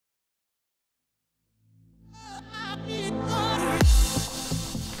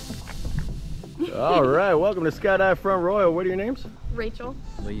All right, welcome to Skydive Front Royal. What are your names? Rachel.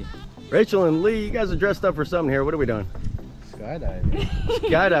 Lee. Rachel and Lee, you guys are dressed up for something here. What are we doing? Skydive.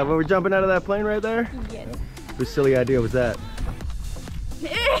 Skydive. When we're jumping out of that plane right there? Yes. Whose silly idea was that?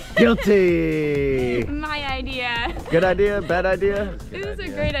 Guilty! My idea. Good idea? Bad idea? It was a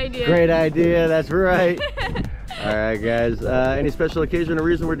great idea. Great idea, that's right. All right, guys. Any special occasion or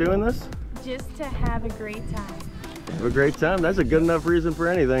reason we're doing this? Just to have a great time. Have a great time. That's a good enough reason for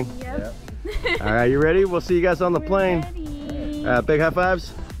anything. Yep. All right, you ready? We'll see you guys on the plane. Ready. Big high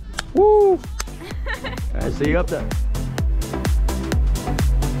fives. Woo! All right, see you up there.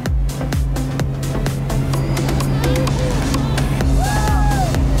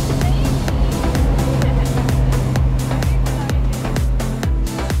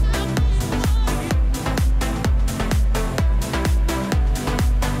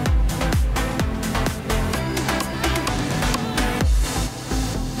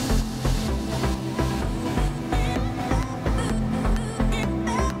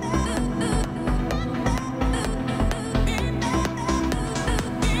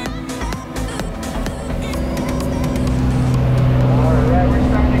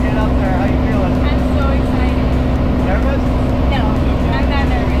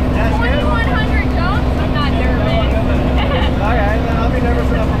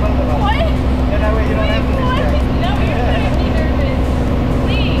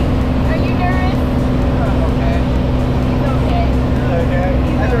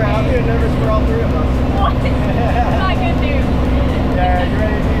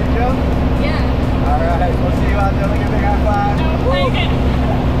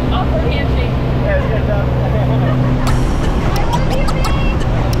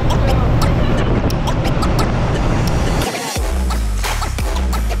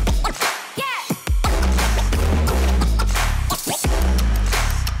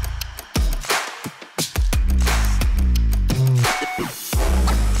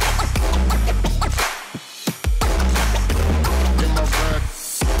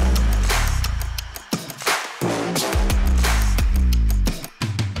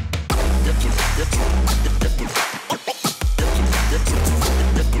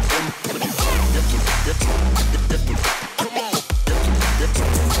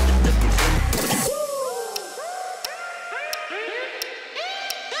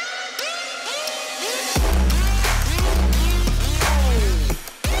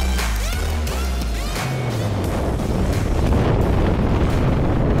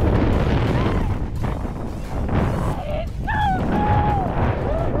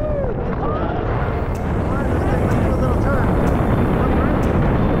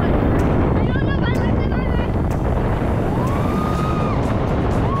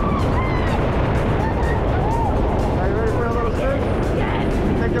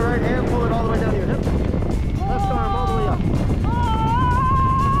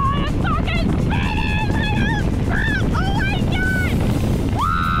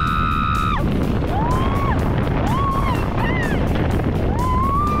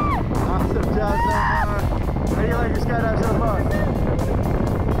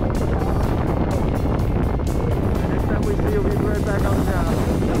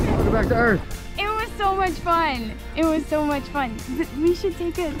 Back to Earth. It was so much fun. It was so much fun. We should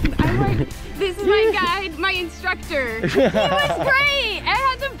take it. This is my guide, my instructor. He was great.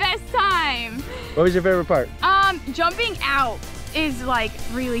 I had the best time. What was your favorite part? Jumping out is like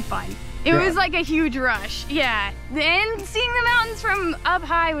really fun. It was like a huge rush. Yeah. And seeing the mountains from up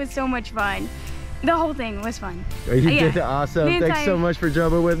high was so much fun. The whole thing was fun. You did awesome. Thanks so much for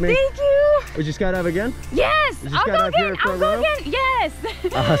jumping with me. Thank you. Would you skydive again? Yes. I'll go again. I'll go again. Yes.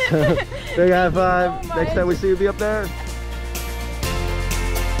 Awesome. Big high five. Next time we see you, be up there.